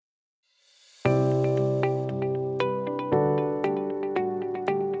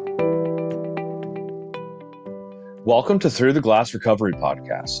Welcome to Through the Glass Recovery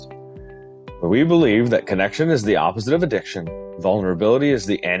Podcast, where we believe that connection is the opposite of addiction, vulnerability is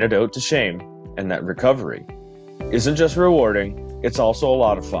the antidote to shame, and that recovery isn't just rewarding, it's also a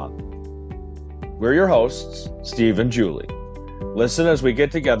lot of fun. We're your hosts, Steve and Julie. Listen as we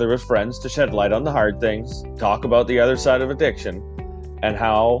get together with friends to shed light on the hard things, talk about the other side of addiction, and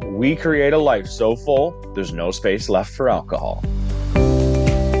how we create a life so full there's no space left for alcohol.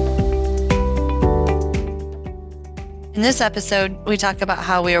 In this episode, we talk about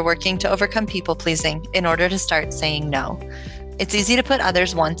how we are working to overcome people-pleasing in order to start saying no. It's easy to put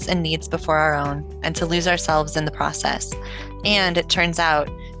others' wants and needs before our own and to lose ourselves in the process. And it turns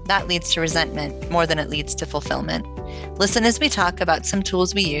out that leads to resentment more than it leads to fulfillment. Listen as we talk about some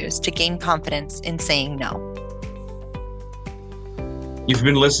tools we use to gain confidence in saying no. You've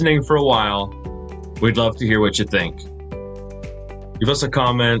been listening for a while. We'd love to hear what you think. Give us a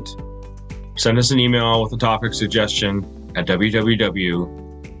comment. Send us an email with a topic suggestion at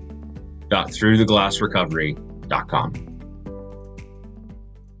www.throughtheglassrecovery.com.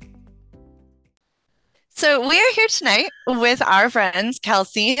 So we are here tonight with our friends,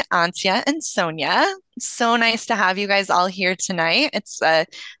 Kelsey, Antya, and Sonia. So nice to have you guys all here tonight. It's a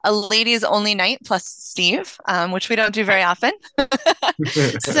ladies only night plus Steve, which we don't do very often.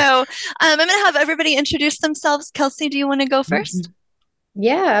 So I'm going to have everybody introduce themselves. Kelsey, do you want to go first?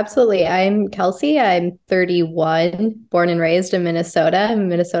 Yeah, absolutely. I'm Kelsey. I'm 31, born and raised in Minnesota. I'm a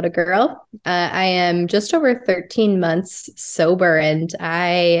Minnesota girl. I am just over 13 months sober, and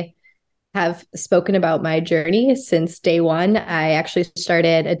I have spoken about my journey since day one. I actually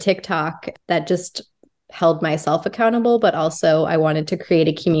started a TikTok that just held myself accountable, but also I wanted to create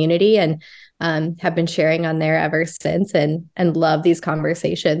a community and have been sharing on there ever since and love these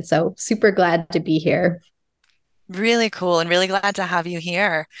conversations. So super glad to be here. Really cool and really glad to have you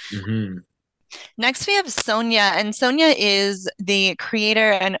here. Mm-hmm. Next, we have Sonia, and Sonia is the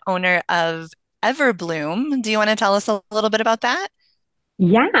creator and owner of Everbloom. Do you want to tell us a little bit about that?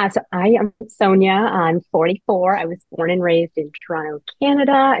 Yeah, so I am Sonia. I'm 44. I was born and raised in Toronto,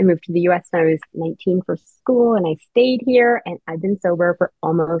 Canada. I moved to the US when I was 19 for school, and I stayed here, and I've been sober for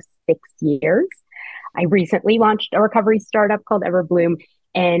almost 6 years. I recently launched a recovery startup called Everbloom,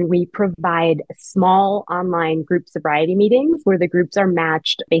 and we provide small online group sobriety meetings where the groups are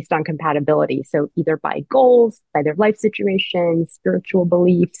matched based on compatibility. So either by goals, by their life situations, spiritual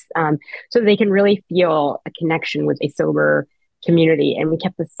beliefs, so they can really feel a connection with a sober community. And we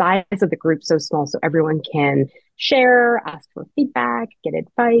kept the size of the group so small so everyone can share, ask for feedback, get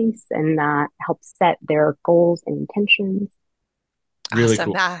advice, and help set their goals and intentions. Really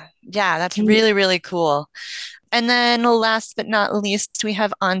Awesome. cool. Yeah, that's really, really cool. And then last but not least, we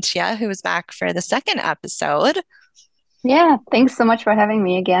have Antya, who is back for the second episode. Yeah, thanks so much for having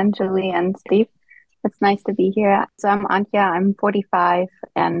me again, Julie and Steve. It's nice to be here. So I'm Antya, I'm 45,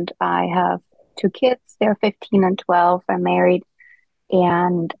 and I have two kids. They're 15 and 12. I'm married,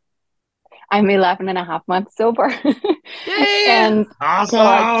 and I'm 11 and a half months sober. Yay! And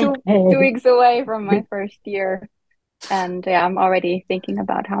Awesome! two weeks away from my first year. And yeah, I'm already thinking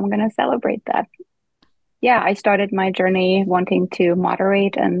about how I'm going to celebrate that. Yeah, I started my journey wanting to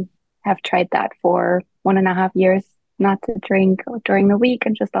moderate and have tried that for 1.5 years, not to drink during the week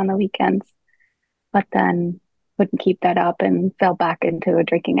and just on the weekends, but then couldn't keep that up and fell back into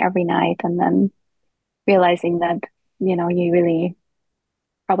drinking every night. And then realizing that, you really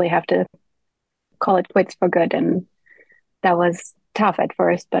probably have to call it quits for good. And that was tough at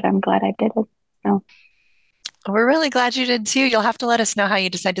first, but I'm glad I did it. So. We're really glad you did too. You'll have to let us know how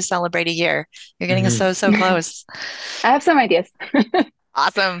you decide to celebrate a year. You're getting us so close. I have some ideas.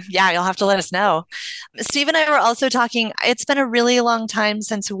 Awesome. Yeah, you'll have to let us know. Steve and I were also talking. It's been a really long time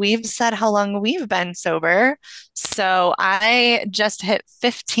since we've said how long we've been sober. So I just hit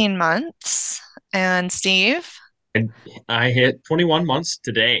 15 months. And Steve? And I hit 21 months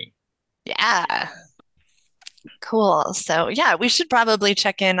today. Yeah. Cool. So yeah, we should probably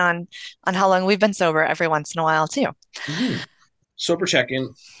check in on how long we've been sober every once in a while too. Mm-hmm. Sober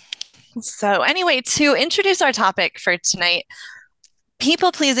check-in. So anyway, to introduce our topic for tonight,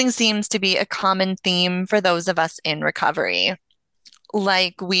 people pleasing seems to be a common theme for those of us in recovery.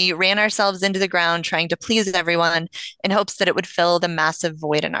 Like we ran ourselves into the ground trying to please everyone in hopes that it would fill the massive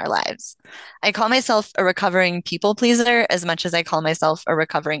void in our lives. I call myself a recovering people pleaser as much as I call myself a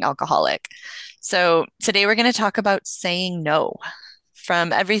recovering alcoholic. So today we're going to talk about saying no.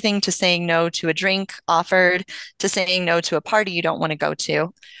 From everything to saying no to a drink offered to saying no to a party you don't want to go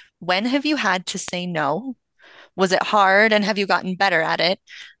to. When have you had to say no? Was it hard and have you gotten better at it?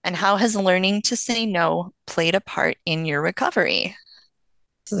 And how has learning to say no played a part in your recovery?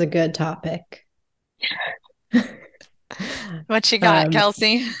 This is a good topic. What you got, Um,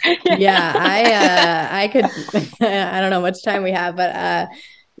 Kelsey? yeah, I could, I don't know how much time we have, but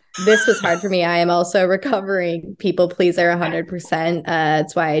this was hard for me. I am also a recovering people pleaser 100%.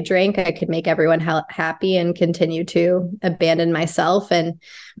 That's why I drank. I could make everyone happy and continue to abandon myself. And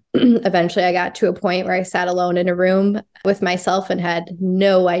eventually I got to a point where I sat alone in a room with myself and had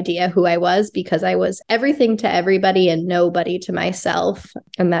no idea who I was because I was everything to everybody and nobody to myself.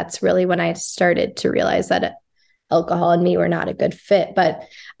 And that's really when I started to realize that alcohol and me were not a good fit. But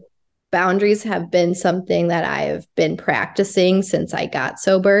boundaries have been something that I've been practicing since I got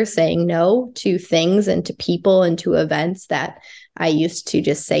sober, saying no to things and to people and to events that I used to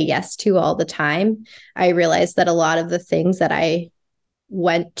just say yes to all the time. I realized that a lot of the things that I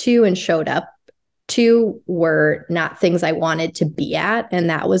went to and showed up to were not things I wanted to be at. And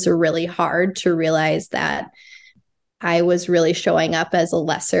that was really hard to realize that I was really showing up as a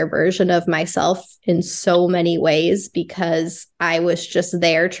lesser version of myself in so many ways because I was just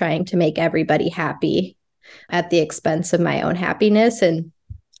there trying to make everybody happy at the expense of my own happiness. And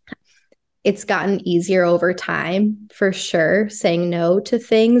it's gotten easier over time for sure, saying no to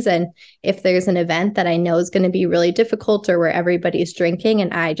things. And if there's an event that I know is going to be really difficult or where everybody's drinking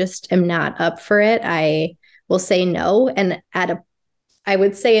and I just am not up for it, I will say no. And I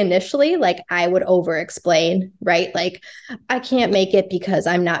would say initially, like I would over explain, right? Like I can't make it because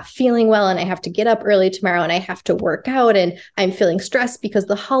I'm not feeling well and I have to get up early tomorrow and I have to work out and I'm feeling stressed because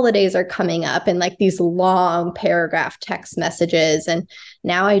the holidays are coming up and like these long paragraph text messages. And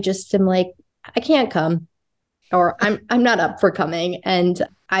now I just am like, I can't come or I'm not up for coming. And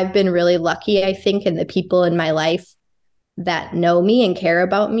I've been really lucky, I think, in the people in my life that know me and care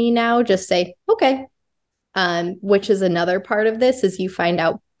about me now just say, okay, which is another part of this is you find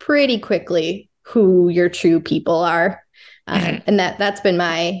out pretty quickly who your true people are. And that's been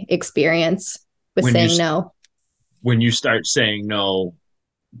my experience with When saying no. when you start saying no,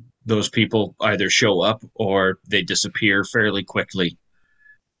 those people either show up or they disappear fairly quickly.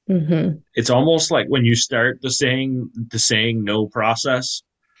 Mm-hmm. It's almost like when you start the saying no process,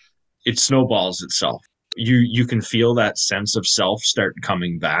 it snowballs itself. You can feel that sense of self start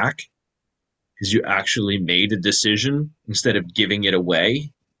coming back because you actually made a decision instead of giving it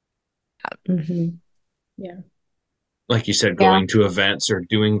away. Mm-hmm. Yeah. Like you said, Yeah. going to events or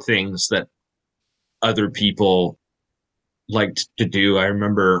doing things that other people liked to do. I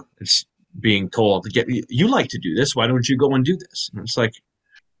remember it's being told, you like to do this. Why don't you go and do this? And it's like,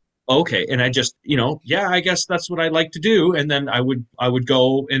 okay. And I just, yeah, I guess that's what I like to do. And then I would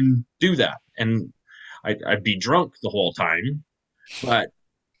go and do that. And I'd be drunk the whole time, but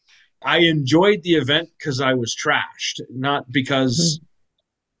I enjoyed the event because I was trashed, not because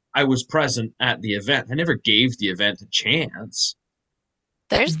I was present at the event. I never gave the event a chance.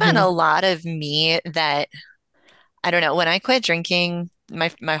 There's been a lot of me that I don't know. When I quit drinking,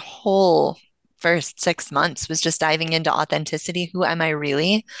 my whole first 6 months was just diving into authenticity. Who am I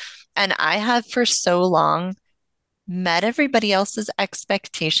really? And I have for so long met everybody else's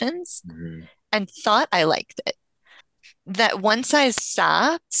expectations Mhm. and thought I liked it. That once I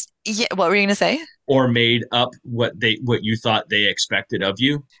stopped, yeah, what were you gonna say? Or made up what you thought they expected of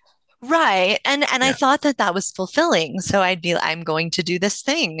you. Right. And I Yeah. thought that that was fulfilling. So I'm going to do this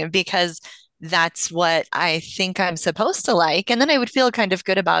thing because that's what I think I'm supposed to like. And then I would feel kind of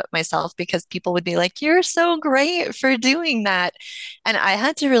good about myself because people would be like, "You're so great for doing that." And I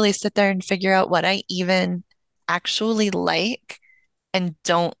had to really sit there and figure out what I even actually like and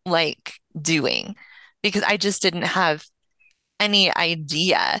don't like doing because I just didn't have any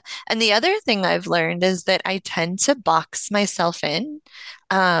idea. And the other thing I've learned is that I tend to box myself in,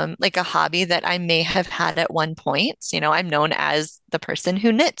 like a hobby that I may have had at one point. So, I'm known as the person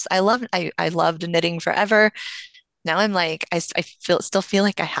who knits. I loved knitting forever. Now I'm like, I still feel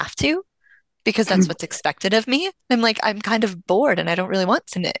like I have to because that's what's expected of me. I'm like, I'm kind of bored and I don't really want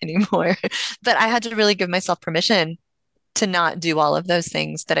to knit anymore. But I had to really give myself permission to not do all of those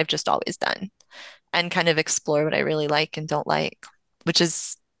things that I've just always done and kind of explore what I really like and don't like, which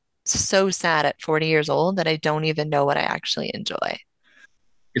is so sad at 40 years old that I don't even know what I actually enjoy.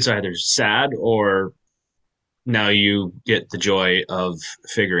 It's either sad or now you get the joy of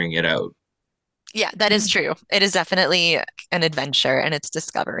figuring it out. Yeah, that is true. It is definitely an adventure and it's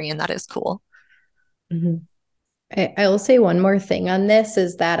discovery, and that is cool. Mm-hmm. I will say one more thing on this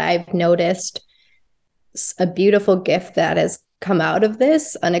is that I've noticed a beautiful gift that has come out of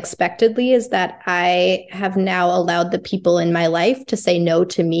this unexpectedly is that I have now allowed the people in my life to say no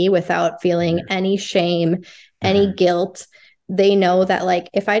to me without feeling any shame, any guilt. They know that, like,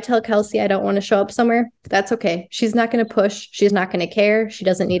 if I tell Kelsey I don't want to show up somewhere, that's okay. She's not going to push. She's not going to care. She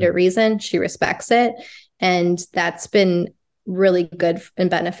doesn't need a reason. She respects it. And that's been really good and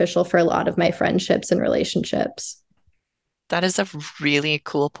beneficial for a lot of my friendships and relationships. That is a really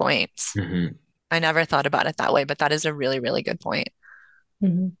cool point. Mm-hmm. I never thought about it that way, but that is a really, really good point.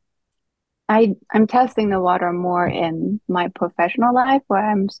 Mm-hmm. I'm testing the water more in my professional life where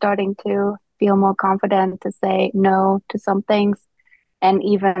I'm starting to feel more confident to say no to some things and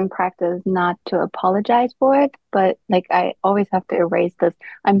even practice not to apologize for it. But like I always have to erase this.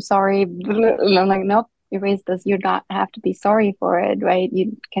 I'm sorry. And I'm like, nope, erase this. You don't have to be sorry for it, right?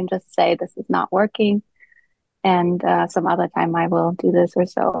 You can just say this is not working. And some other time I will do this or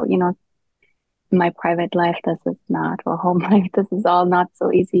so. My private life, this is not, or home life, this is all not so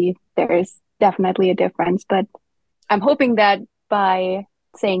easy. There's definitely a difference, but I'm hoping that by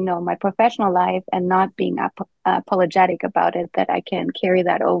saying no, my professional life and not being apologetic about it, that I can carry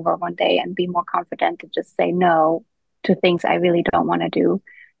that over one day and be more confident to just say no to things I really don't want to do.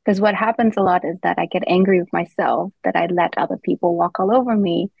 Because what happens a lot is that I get angry with myself that I let other people walk all over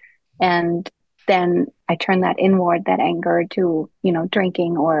me. And then I turn that inward, that anger to,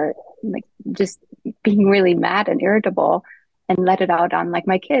 drinking or like just being really mad and irritable and let it out on like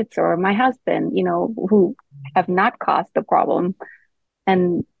my kids or my husband, who have not caused the problem.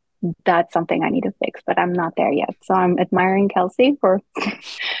 And that's something I need to fix, but I'm not there yet. So I'm admiring Kelsey for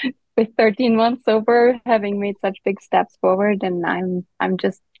with 13 months sober, having made such big steps forward. And I'm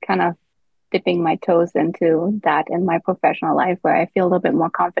just kind of dipping my toes into that in my professional life where I feel a little bit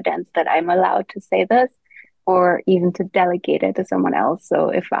more confidence that I'm allowed to say this or even to delegate it to someone else. So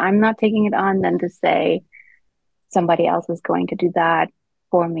if I'm not taking it on, then to say somebody else is going to do that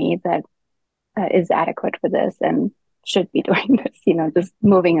for me that is adequate for this and should be doing this, just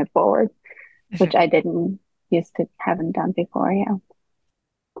moving it forward, which I didn't used to haven't done before. Yeah.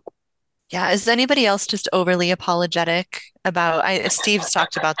 Yeah, is anybody else just overly apologetic about Steve's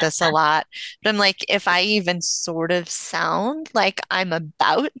talked about this a lot, but I'm like, if I even sort of sound like I'm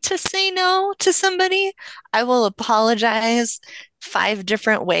about to say no to somebody, I will apologize 5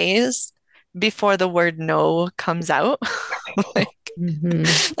 different ways before the word no comes out. Like,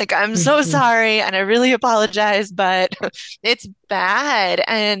 like I'm so sorry and I really apologize, but it's bad.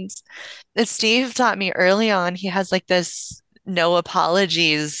 And as Steve taught me early on, he has like this no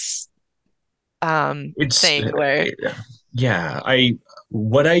apologies It's thing where yeah. I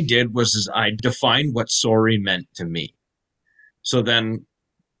what I did was is I defined what sorry meant to me. So then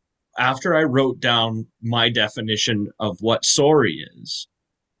after I wrote down my definition of what sorry is,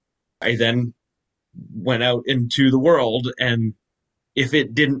 I then went out into the world, and if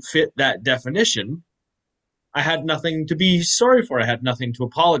it didn't fit that definition, I had nothing to be sorry for. I had nothing to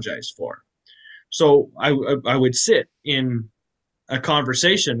apologize for. So I would sit in a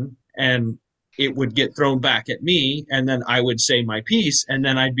conversation and it would get thrown back at me, and then I would say my piece, and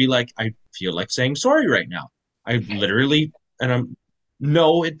then I'd be like, I feel like saying sorry right now. I literally, and I'm,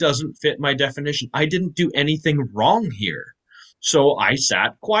 no, it doesn't fit my definition. I didn't do anything wrong here. So I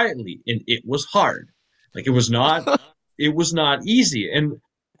sat quietly, and it was hard. Like it was not easy. And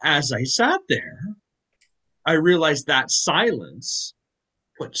as I sat there, I realized that silence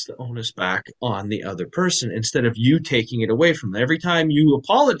puts the onus back on the other person instead of you taking it away from them. Every time you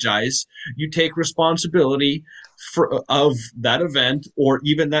apologize, you take responsibility of that event or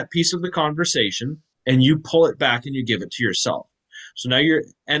even that piece of the conversation, and you pull it back and you give it to yourself. So now you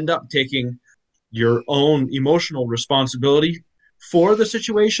end up taking your own emotional responsibility for the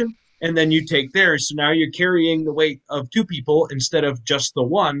situation, and then you take theirs. So now you're carrying the weight of 2 people instead of just the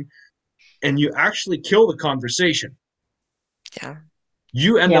one, and you actually kill the conversation. yeah.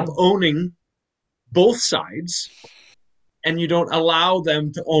 You end up owning both sides, and you don't allow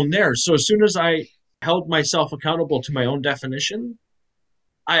them to own theirs. So as soon as I held myself accountable to my own definition,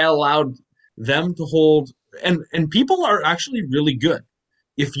 I allowed them to hold, and people are actually really good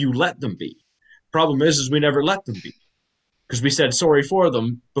if you let them be. Problem is we never let them be because we said sorry for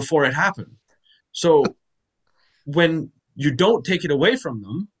them before it happened. So when you don't take it away from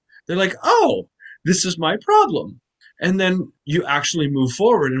them, they're like, oh, this is my problem. And then you actually move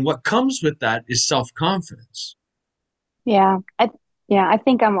forward. And what comes with that is self-confidence. Yeah. I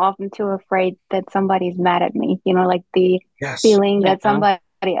think I'm often too afraid that somebody's mad at me, like the Yes. feeling that somebody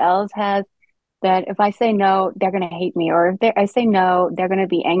else has that if I say no, they're going to hate me, or if I say no, they're going to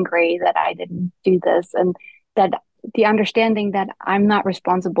be angry that I didn't do this. And that the understanding that I'm not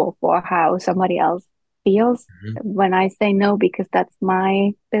responsible for how somebody else feels when I say no, because that's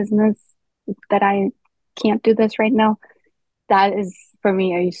my business, that I can't do this right now. That is for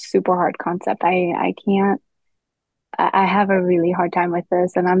me a super hard concept. I can't. I have a really hard time with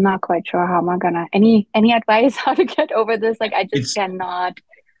this, and I'm not quite sure how am I gonna. Any advice how to get over this? Like I just It's cannot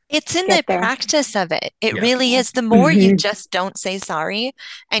It's in the get there. practice of it. It Yeah. really is. The more you just don't say sorry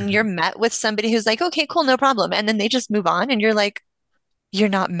and you're met with somebody who's like, okay, cool, no problem. And then they just move on and you're like, you're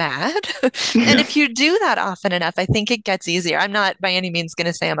not mad. And Yeah. if you do that often enough, I think it gets easier. I'm not by any means going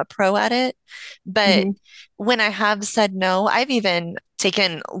to say I'm a pro at it, but hmm when I have said no, I've even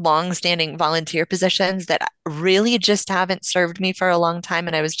taken long-standing volunteer positions that really just haven't served me for a long time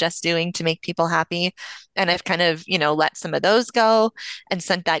and I was just doing to make people happy. And I've kind of, let some of those go and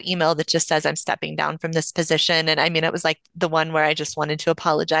sent that email that just says I'm stepping down from this position. And I mean, it was like the one where I just wanted to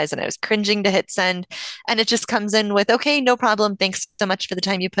apologize and I was cringing to hit send. And it just comes in with, okay, no problem. Thanks so much for the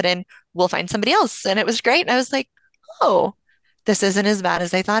time you put in. We'll find somebody else. And it was great. And I was like, oh, this isn't as bad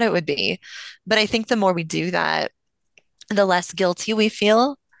as I thought it would be. But I think the more we do that, the less guilty we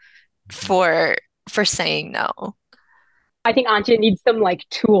feel for for saying no. I think Anja needs some like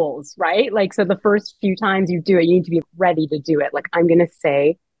tools, right? Like, so the first few times you do it, you need to be ready to do it. Like, I'm going to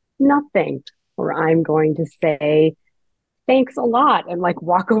say nothing, or I'm going to say thanks a lot and like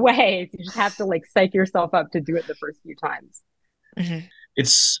walk away. So you just have to like psych yourself up to do it the first few times. Mhm.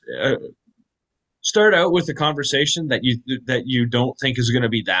 It's start out with a conversation that you don't think is going to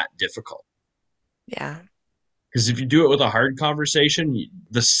be that difficult. Yeah. Because if you do it with a hard conversation,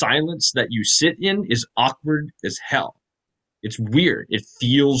 the silence that you sit in is awkward as hell. It's weird. It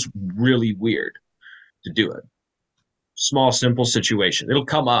feels really weird to do it. Small, simple situation. It'll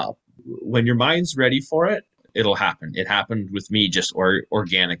come up. When your mind's ready for it, it'll happen. It happened with me just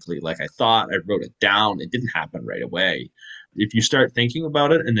organically. Like I thought, I wrote it down. It didn't happen right away. If you start thinking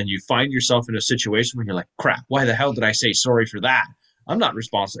about it and then you find yourself in a situation where you're like, crap, why the hell did I say sorry for that? I'm not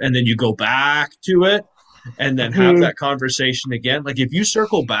responsible. And then you go back to it and then have that conversation again. Like if you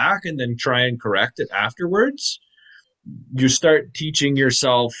circle back and then try and correct it afterwards, you start teaching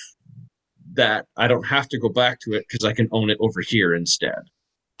yourself that I don't have to go back to it because I can own it over here instead.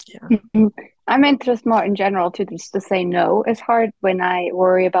 Yeah. I meant just more in general to just to say no is hard when I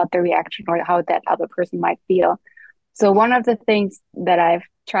worry about the reaction or how that other person might feel. So one of the things that I've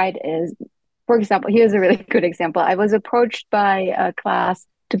tried is, for example, here's a really good example. I was approached by a class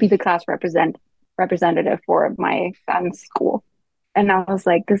to be the class representative for my son's school. And I was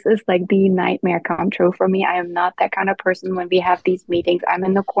like, this is like the nightmare come true for me. I am not that kind of person when we have these meetings. I'm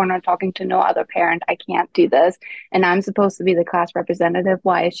in the corner talking to no other parent. I can't do this. And I'm supposed to be the class representative.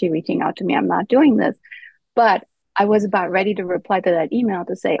 Why is she reaching out to me? I'm not doing this. But I was about ready to reply to that email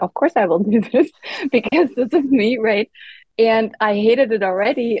to say, of course I will do this because this is me, right? And I hated it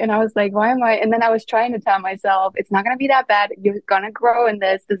already. And I was like, why am I? And then I was trying to tell myself, it's not going to be that bad. You're going to grow in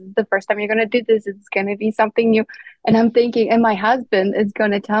this. This is the first time you're going to do this. It's going to be something new. And I'm thinking, and my husband is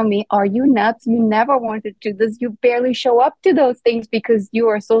going to tell me, are you nuts? You never wanted to do this. You barely show up to those things because you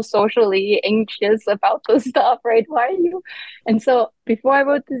are so socially anxious about this stuff, right? Why are you? And so before I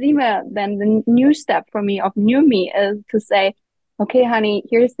wrote this email, then the new step for me of new me is to say, okay, honey,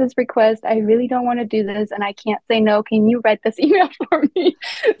 here's this request. I really don't want to do this and I can't say no. Can you write this email for me?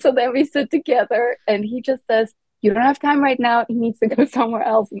 So then we sit together and he just says, you don't have time right now. He needs to go somewhere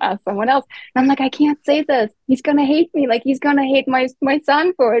else and ask someone else. And I'm like, I can't say this. He's going to hate me. Like he's going to hate my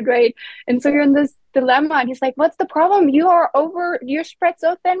son for it, right? And so you're in this dilemma and he's like, what's the problem? You're spread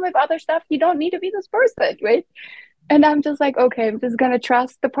so thin with other stuff. You don't need to be this person, right? And I'm just like, okay, I'm just going to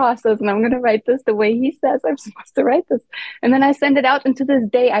trust the process and I'm going to write this the way he says I'm supposed to write this. And then I send it out. And to this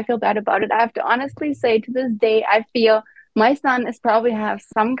day, I feel bad about it. I have to honestly say, to this day, I feel my son is probably have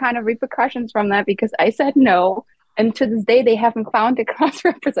some kind of repercussions from that because I said no. And to this day, they haven't found a class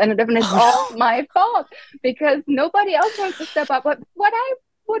representative. And it's all my fault because nobody else wants to step up. But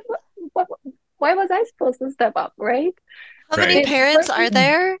why was I supposed to step up, right? How many Right. parents are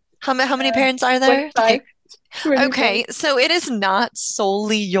there? How many parents are there? 25. Okay, so it is not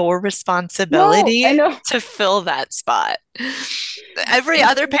solely your No, responsibility I know. to fill that spot. Every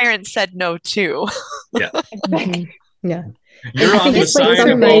other parent said no too. Yeah. Exactly. Yeah. You're I on think the it's like side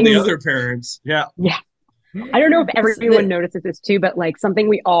of all the something- other parents. Yeah. Yeah. I don't know if It's everyone the- notices this too, but like something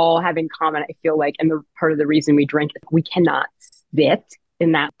we all have in common, I feel like, and the part of the reason we drink, we cannot sit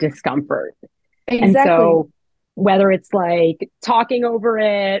in that discomfort. And Exactly. so whether it's like talking over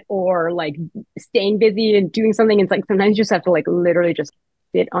it or like staying busy and doing something, it's like sometimes you just have to like literally just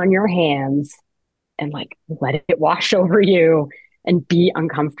sit on your hands and like let it wash over you and be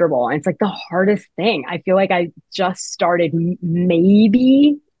uncomfortable. And it's like the hardest thing. I feel like I just started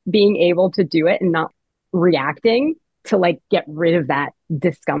maybe being able to do it and not reacting to like get rid of that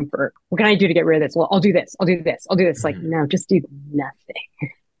discomfort. What can I do to get rid of this? Well, I'll do this. I'll do this. I'll do this. Like, no, just do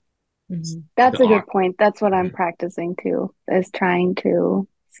nothing. That's The a good awk- point. That's what I'm practicing too, is trying to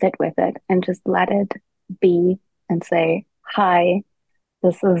sit with it and just let it be and say, hi,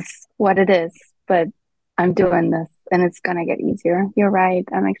 this is what it is, but I'm doing this and it's gonna get easier. You're right.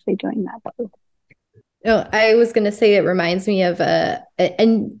 I'm actually doing that too. No, I was going to say it reminds me of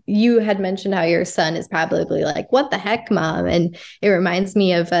and you had mentioned how your son is probably like, what the heck, mom? And it reminds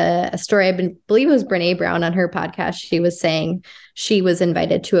me of a story. Believe it was Brene Brown on her podcast. She was saying she was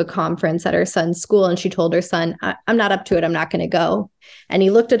invited to a conference at her son's school and she told her son, I'm not up to it. I'm not going to go. And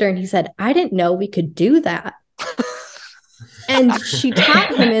he looked at her and he said, I didn't know we could do that. And she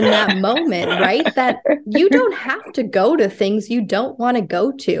taught him in that moment, right? That you don't have to go to things you don't want to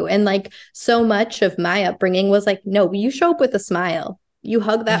go to. And like so much of my upbringing was like, no, you show up with a smile. You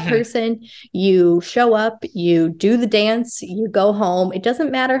hug that person, you show up, you do the dance, you go home. It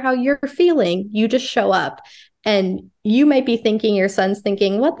doesn't matter how you're feeling, you just show up. And you might be thinking, your son's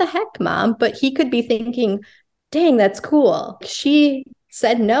thinking, what the heck, mom? But he could be thinking, dang, that's cool. She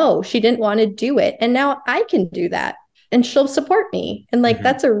said no, she didn't want to do it. And now I can do that. And she'll support me. And like,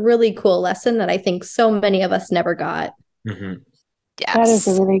 that's a really cool lesson that I think so many of us never got. Yes. That is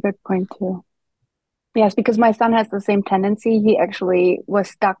a really good point too. Yes, because my son has the same tendency. He actually was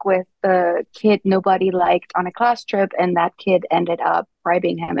stuck with the kid nobody liked on a class trip, and that kid ended up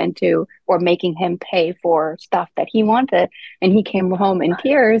bribing him into or making him pay for stuff that he wanted. And he came home in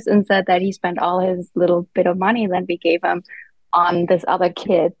tears and said that he spent all his little bit of money that we gave him on this other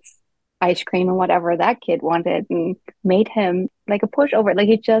kid's ice cream and whatever that kid wanted, and made him like a pushover. Like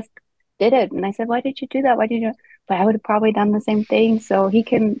he just did it. And I said, why did you do that? Why did you? But I would have probably done the same thing. So he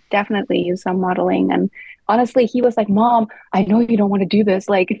can definitely use some modeling. And honestly, he was like, Mom, I know you don't want to do this.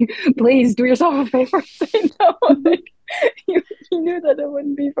 Like, please do yourself a favor. Say no. Like, he knew that it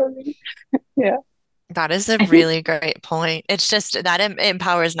wouldn't be for me. Yeah. That is a really great point. It's just that it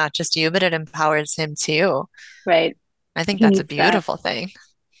empowers not just you, but it empowers him too. Right. I think that's a beautiful thing.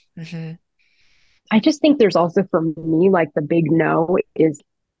 I just think there's also, for me, like the big no is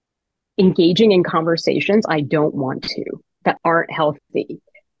engaging in conversations I don't want to, that aren't healthy.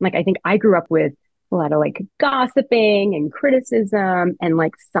 Like, I think I grew up with a lot of like gossiping and criticism, and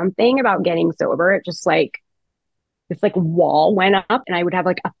like something about getting sober, it just like this like wall went up, and I would have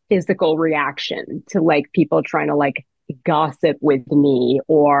like a physical reaction to like people trying to like gossip with me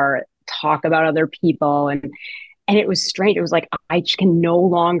or talk about other people. And it was strange. It was like, I can no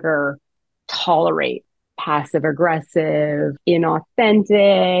longer tolerate passive aggressive,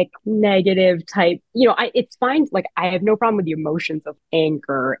 inauthentic, negative type. It's fine. Like, I have no problem with the emotions of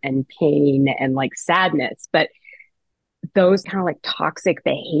anger and pain and like sadness, but those kind of like toxic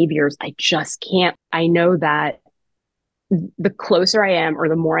behaviors, I just can't. I know that the closer I am or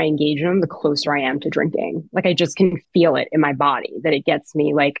the more I engage in them, the closer I am to drinking. Like, I just can feel it in my body that it gets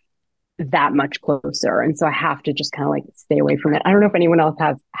me like that much closer. And so I have to just kind of like stay away from it. I don't know if anyone else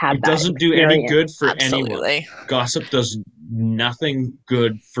has had it that. It doesn't do any good for Absolutely. anyone. Gossip does nothing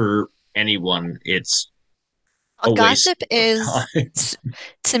good for anyone. It's gossip is,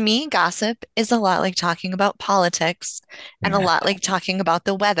 to me, gossip is a lot like talking about politics and a lot like talking about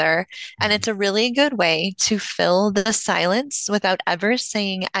the weather. And it's a really good way to fill the silence without ever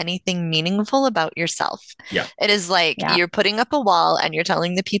saying anything meaningful about yourself. Yeah. It is like you're putting up a wall and you're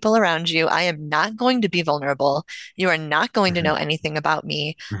telling the people around you, I am not going to be vulnerable. You are not going to know anything about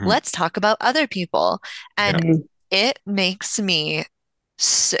me. Let's talk about other people. And it makes me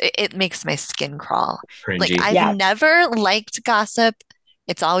it makes my skin crawl. Cringy. Like, I've never liked gossip.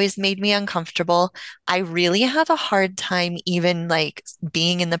 It's always made me uncomfortable. I really have a hard time even like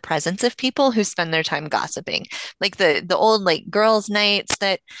being in the presence of people who spend their time gossiping. Like the old like girls' nights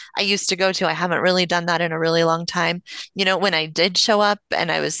that I used to go to. I haven't really done that in a really long time. When I did show up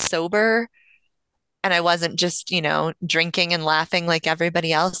and I was sober, and I wasn't just, drinking and laughing like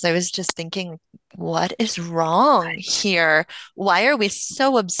everybody else. I was just thinking, what is wrong here? Why are we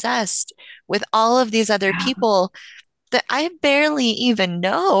so obsessed with all of these other people that I barely even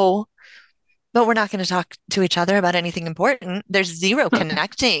know? But we're not going to talk to each other about anything important. There's zero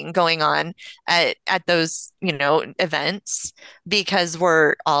connecting going on at those, events, because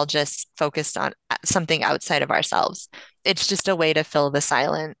we're all just focused on something outside of ourselves. It's just a way to fill the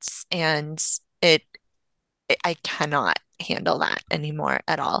silence, and I cannot handle that anymore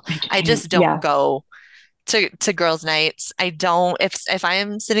at all. I just don't go to girls' nights. I don't, if I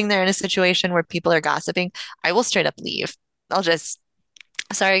am sitting there in a situation where people are gossiping, I will straight up leave. I'll just,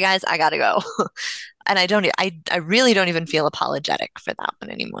 sorry guys, I gotta go. And I really don't even feel apologetic for that one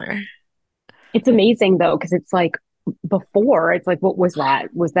anymore. It's amazing though, because it's like before, it's like, what was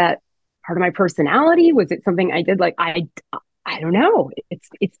that? Was that part of my personality? Was it something I did? Like, I don't know.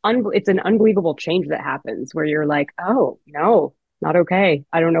 It's an unbelievable change that happens where you're like, oh no, not okay.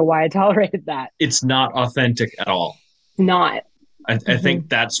 I don't know why I tolerated that. It's not authentic at all. Not. I think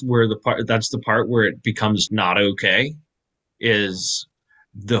that's the part where it becomes not okay, is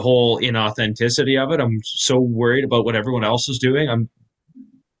the whole inauthenticity of it. I'm so worried about what everyone else is doing. I'm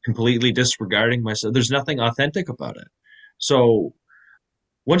completely disregarding myself. There's nothing authentic about it. So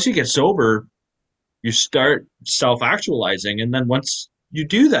once you get sober, you start self-actualizing, and then once you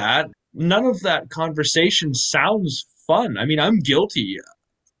do that, none of that conversation sounds fun. I mean, I'm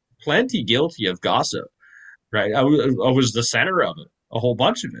plenty guilty of gossip, right? I was the center of it, a whole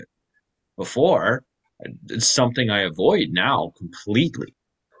bunch of it before. It's something I avoid now completely.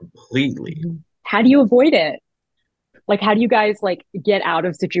 How do you avoid it? Like, how do you guys like get out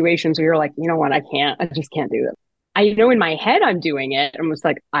of situations where you're like, you know what, I just can't do this. I know in my head I'm doing it. I'm just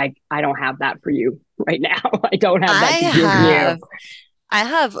like, I don't have that for you right now. I don't have that I to give you. I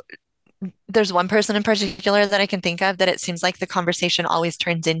have, there's one person in particular that I can think of that it seems like the conversation always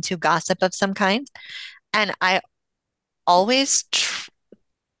turns into gossip of some kind. And I always,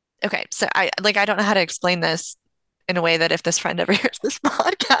 okay, so I don't know how to explain this in a way that if this friend ever hears this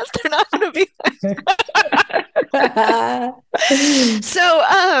podcast, they're not going to be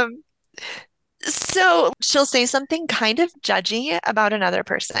so, so she'll say something kind of judgy about another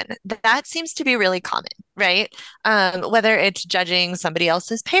person. That seems to be really common, right? Whether it's judging somebody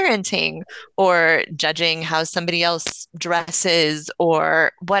else's parenting or judging how somebody else dresses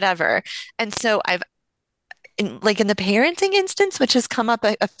or whatever. And so like in the parenting instance, which has come up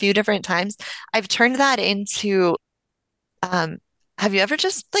a few different times, I've turned that into um, have you ever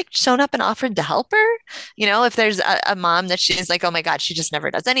just like shown up and offered to help her? You know, if there's a mom that she's like, oh my God, she just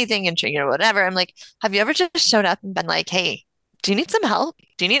never does anything and she, whatever. I'm like, have you ever just showed up and been like, hey, do you need some help?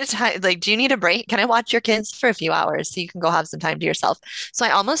 Do you need a time? Like, do you need a break? Can I watch your kids for a few hours so you can go have some time to yourself? So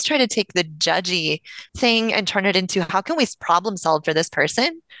I almost try to take the judgy thing and turn it into how can we problem solve for this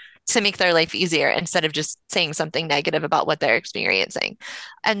person to make their life easier instead of just saying something negative about what they're experiencing.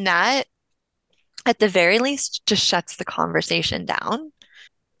 And that at the very least just shuts the conversation down.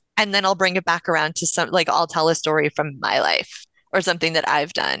 And then I'll bring it back around to some, like, I'll tell a story from my life or something that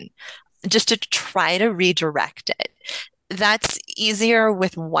I've done just to try to redirect it. That's easier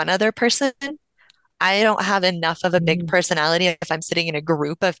with one other person. I don't have enough of a big personality if I'm sitting in a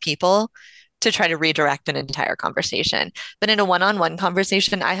group of people to try to redirect an entire conversation. But in a one-on-one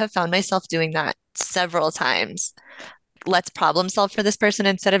conversation, I have found myself doing that several times. Let's problem solve for this person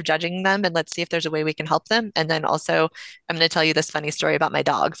instead of judging them, and let's see if there's a way we can help them. And then also, I'm going to tell you this funny story about my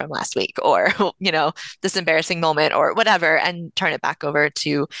dog from last week, or this embarrassing moment or whatever, and turn it back over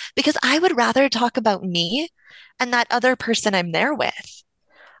to, because I would rather talk about me and that other person I'm there with.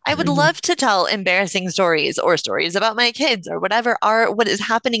 I would love to tell embarrassing stories or stories about my kids or whatever are what is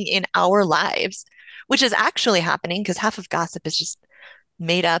happening in our lives, which is actually happening because half of gossip is just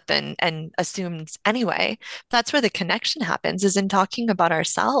made up and assumed anyway. That's where the connection happens, is in talking about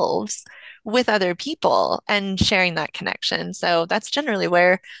ourselves with other people and sharing that connection. So that's generally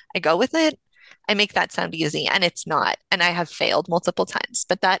where I go with it. I make that sound easy, and it's not. And I have failed multiple times,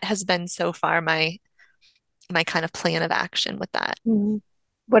 but that has been so far my kind of plan of action with that.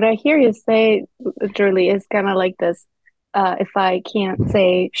 What I hear you say, Julie, is kind of like this. If I can't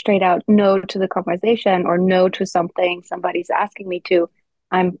say straight out no to the conversation or no to something somebody's asking me to,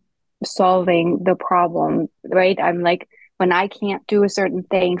 I'm solving the problem, right? I'm like, when I can't do a certain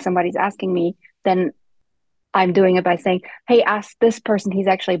thing, somebody's asking me, then I'm doing it by saying, hey, ask this person, he's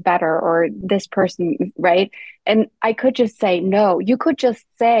actually better, or this person, right? And I could just say no. You could just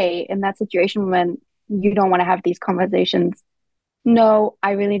say in that situation when you don't want to have these conversations, no,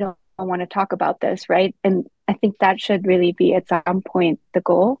 I really don't want to talk about this, right? And I think that should really be at some point the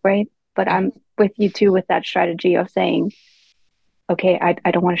goal, right? But I'm with you too with that strategy of saying, okay,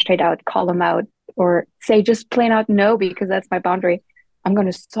 I don't want to straight out call them out or say just plain out no, because that's my boundary. I'm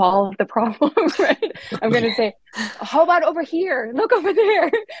going to solve the problem, right? I'm going to say, how about over here? Look over there.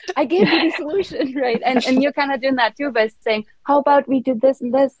 I gave you the solution, right? And you're kind of doing that too by saying, how about we do this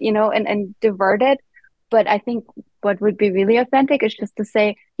and this, and divert it. But I think what would be really authentic is just to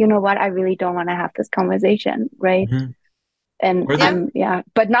say, you know what, I really don't want to have this conversation, right? And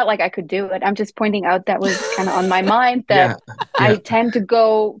but not like I could do it. I'm just pointing out that was kind of on my mind that I tend to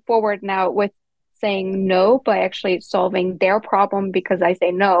go forward now with saying no by actually solving their problem, because I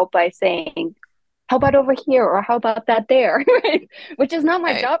say no by saying, how about over here, or how about that there, right? Which is not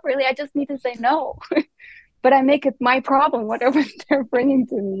my job really. I just need to say no. But I make it my problem, whatever they're bringing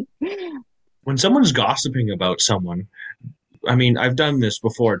to me. When someone's gossiping about someone, I mean, I've done this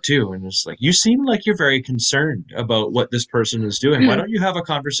before too, and it's like, you seem like you're very concerned about what this person is doing. Why don't you have a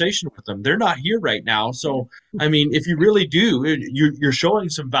conversation with them? They're not here right now. So, I mean, if you really do, you're showing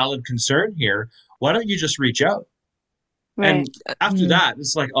some valid concern here. Why don't you just reach out? And Right. after that,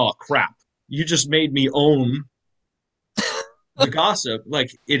 it's like, oh crap, you just made me own the gossip.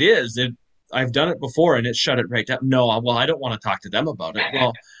 Like it is. I've done it before and it shut it right down. No, well, I don't want to talk to them about it.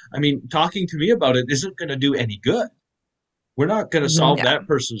 Well, I mean, talking to me about it isn't going to do any good. We're not going to Mhm. solve that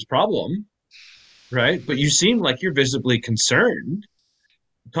person's problem, right? But you seem like you're visibly concerned.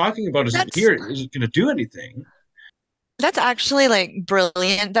 Talking about it That's here isn't going to do anything. that's actually like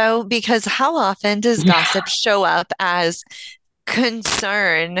brilliant though, because how often does Yeah. gossip show up as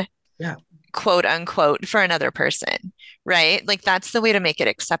concern, Yeah. quote unquote, for another person, right? Like that's the way to make it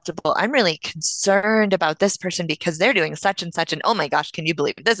acceptable. I'm really concerned about this person because they're doing such and such, and oh my gosh, can you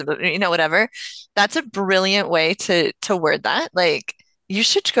believe this? Whatever. That's a brilliant way to word that. Like you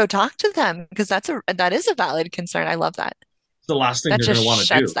should go talk to them because that is a valid concern. I love that. It's the last thing That they're going just to want to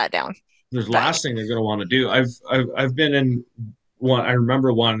shuts do. that down. The last Right. thing they're going to want to do. I've been in one. I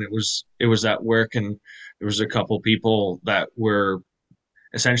remember one. It was at work, and there was a couple people that were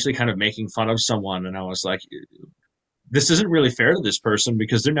essentially kind of making fun of someone, and I was like, this isn't really fair to this person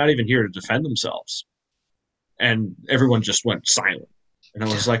because they're not even here to defend themselves. And everyone just went silent. And I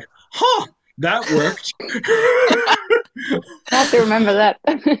was like, huh, that worked. I have to remember that.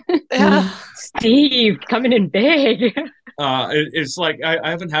 Yeah. Steve coming in big. It's like I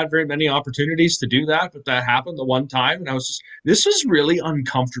haven't had very many opportunities to do that, but that happened the one time, and I was just, this is really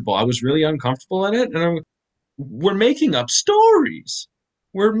uncomfortable. I was really uncomfortable in it, and we're making up stories.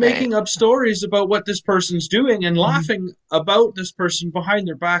 We're Right. making up stories about what this person's doing and laughing about this person behind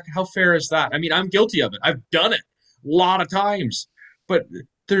their back. How fair is that? I mean, I'm guilty of it. I've done it a lot of times, but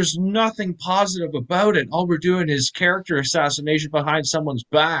there's nothing positive about it. All we're doing is character assassination behind someone's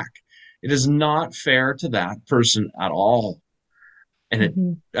back. It is not fair to that person at all. And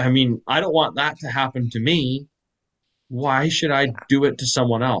Mhm. I mean, I don't want that to happen to me. Why should I do it to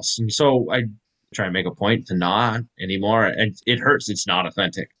someone else? And so I try and make a point to not anymore. And it hurts. It's not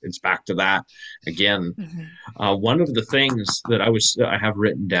authentic. It's back to that again. Mhm. One of the things that I have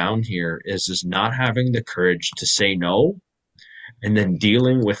written down here is not having the courage to say no and then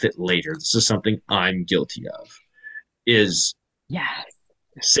dealing with it later. This is something I'm guilty of. Is Yes.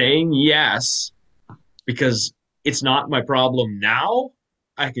 saying yes because it's not my problem now.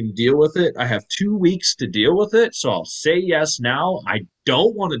 I can deal with it. I have 2 weeks to deal with it. So I'll say yes now. I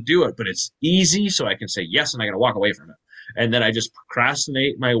don't want to do it, but it's easy. So I can say yes and I got to walk away from it. And then I just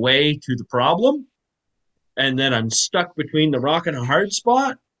procrastinate my way to the problem. And then I'm stuck between the rock and a hard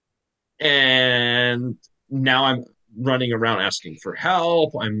spot. And now I'm running around asking for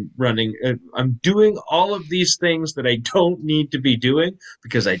help. I'm doing all of these things that I don't need to be doing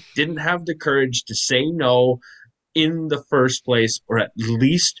because I didn't have the courage to say no in the first place, or at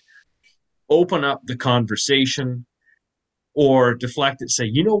least open up the conversation or deflect it, say,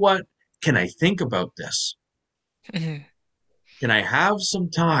 you know what? Can I think about this? Mhm. Can I have some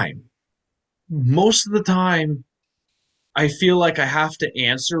time? Most of the time, I feel like I have to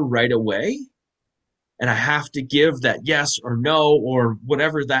answer right away and I have to give that yes or no or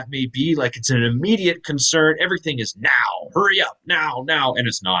whatever that may be. Like it's an immediate concern. Everything is now, hurry up, now, now. And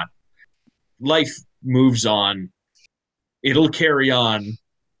it's not. Life moves on. It'll carry on.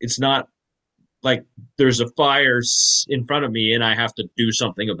 It's not like there's a fire in front of me and I have to do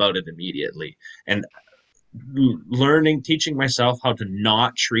something about it immediately. And teaching myself how to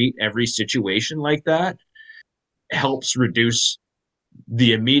not treat every situation like that helps reduce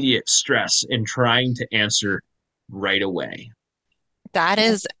the immediate stress in trying to answer right away. That Yeah.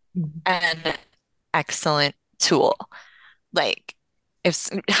 is an excellent tool. Like,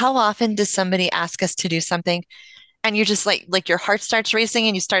 how often does somebody ask us to do something and you just like your heart starts racing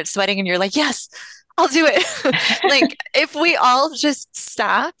and you start sweating and you're like, yes, I'll do it. Like, if we all just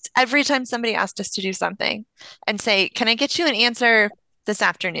stopped every time somebody asked us to do something and say, can I get you an answer this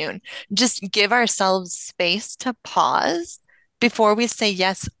afternoon? Just give ourselves space to pause before we say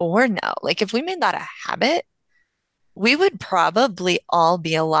yes or no. Like, if we made that a habit, we would probably all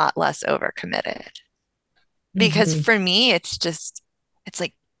be a lot less overcommitted. Because Mhm. for me, it's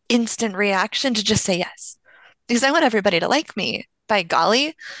like instant reaction to just say yes. Because I want everybody to like me, by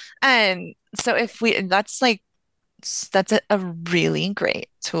golly. And so that's a really great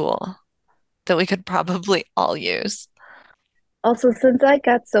tool that we could probably all use. Also, since I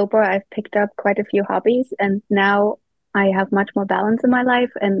got sober, I've picked up quite a few hobbies, and now I have much more balance in my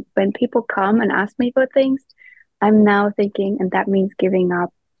life. And when people come and ask me for things, I'm now thinking, and that means giving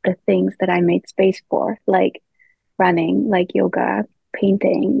up the things that I made space for, like running, like yoga,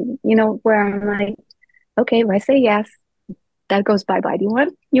 painting, where I'm like, okay, if I say yes, that goes bye-bye. Do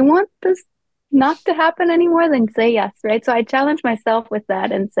you want this not to happen anymore? Then say yes, right? So I challenge myself with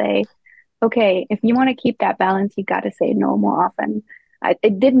that and say, okay, if you want to keep that balance, you got to say no more often.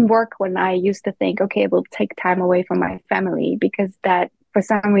 It didn't work when I used to think, okay, we'll take time away from my family, because that for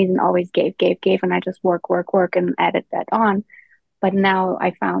some reason always gave, and I just work, and added that on. But now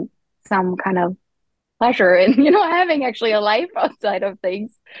I found some kind of pleasure in, having actually a life outside of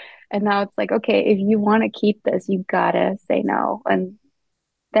things. And now it's like, okay, if you want to keep this, you gotta say no. And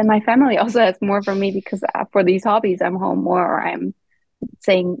then my family also has more for me, because for these hobbies, I'm home more, or I'm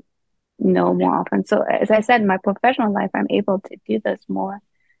saying no more often. So as I said, in my professional life, I'm able to do this more.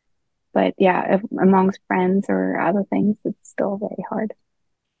 But yeah, if, amongst friends or other things, it's still very hard.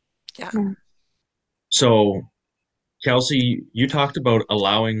 Yeah. Yeah. So, Kelsey, you talked about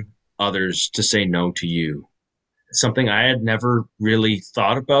allowing others to say no to you. Something I had never really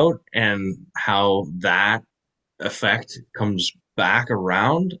thought about, and how that effect comes back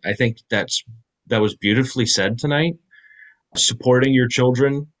around. I think that was beautifully said tonight. Supporting your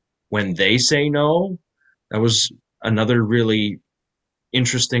children when they say no, that was another really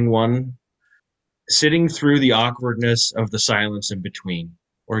interesting one. Sitting through the awkwardness of the silence in between,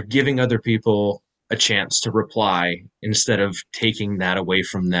 or giving other people a chance to reply instead of taking that away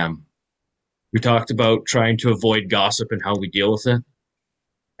from them. We talked about trying to avoid gossip and how we deal with it,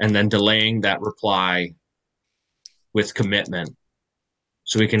 and then delaying that reply with commitment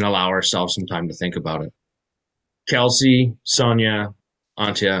so we can allow ourselves some time to think about it. Kelsey, Sonia,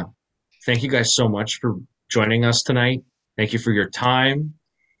 Antya, thank you guys so much for joining us tonight. Thank you for your time,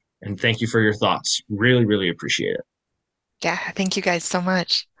 and thank you for your thoughts. Really, really appreciate it. Yeah. Thank you guys so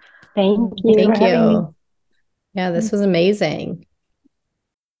much. Thank you Thank for having me. you. Yeah, this was amazing.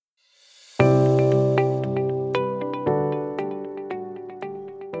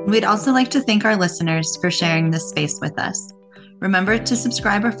 We'd also like to thank our listeners for sharing this space with us. Remember to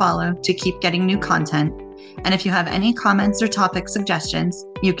subscribe or follow to keep getting new content. And if you have any comments or topic suggestions,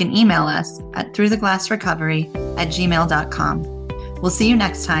 you can email us at throughtheglassrecovery@gmail.com. We'll see you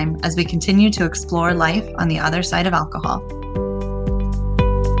next time as we continue to explore life on the other side of alcohol.